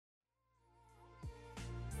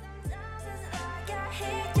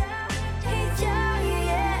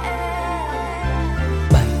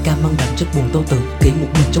Bài ca mang đậm chất buồn tôi tự kỷ một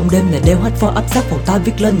mình trong đêm này, đeo headphone áp sát vào tai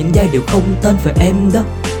viết lên những giai điệu không tên về em đó.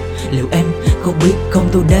 Liệu em có biết không,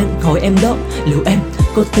 tôi đang hỏi em đó. Liệu em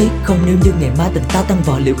có tiếc không nếu như ngày mai tình ta tan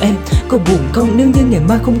vỡ? Liệu em có buồn không nếu như ngày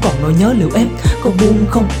mai không còn nỗi nhớ? Liệu em có buồn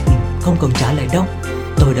không? Không cần trả lời đâu.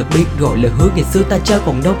 Tôi đã biết rồi, lời hứa ngày xưa ta trao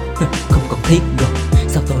còn đâu. Không cần thiết rồi.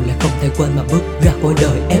 Sao tôi lại không thể quên mà bước ra khỏi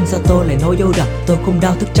đời em? Sao tôi lại nói dối rằng tôi không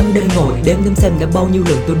đau thức trắng đêm ngồi đếm xem đã bao nhiêu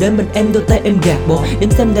lần tôi đến bên em, đôi tay em gạt bỏ,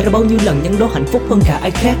 đếm xem đã bao nhiêu lần nhắn đó hạnh phúc hơn cả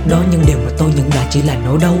ai khác đó. Nhưng điều mà tôi nhận lại chỉ là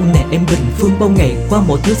nỗi đau nè em. Bình phương bao ngày qua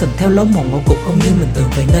mọi thứ dần theo lối mòn ngõ cụt, không như mình tưởng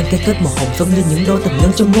vậy nên cái kết một hồng giống như những đôi tình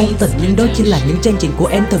nhân trong ngôn tình. Nhưng đó chỉ là những trang truyện của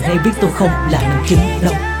em thường hay viết, tôi không là nam chính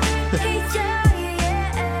đâu.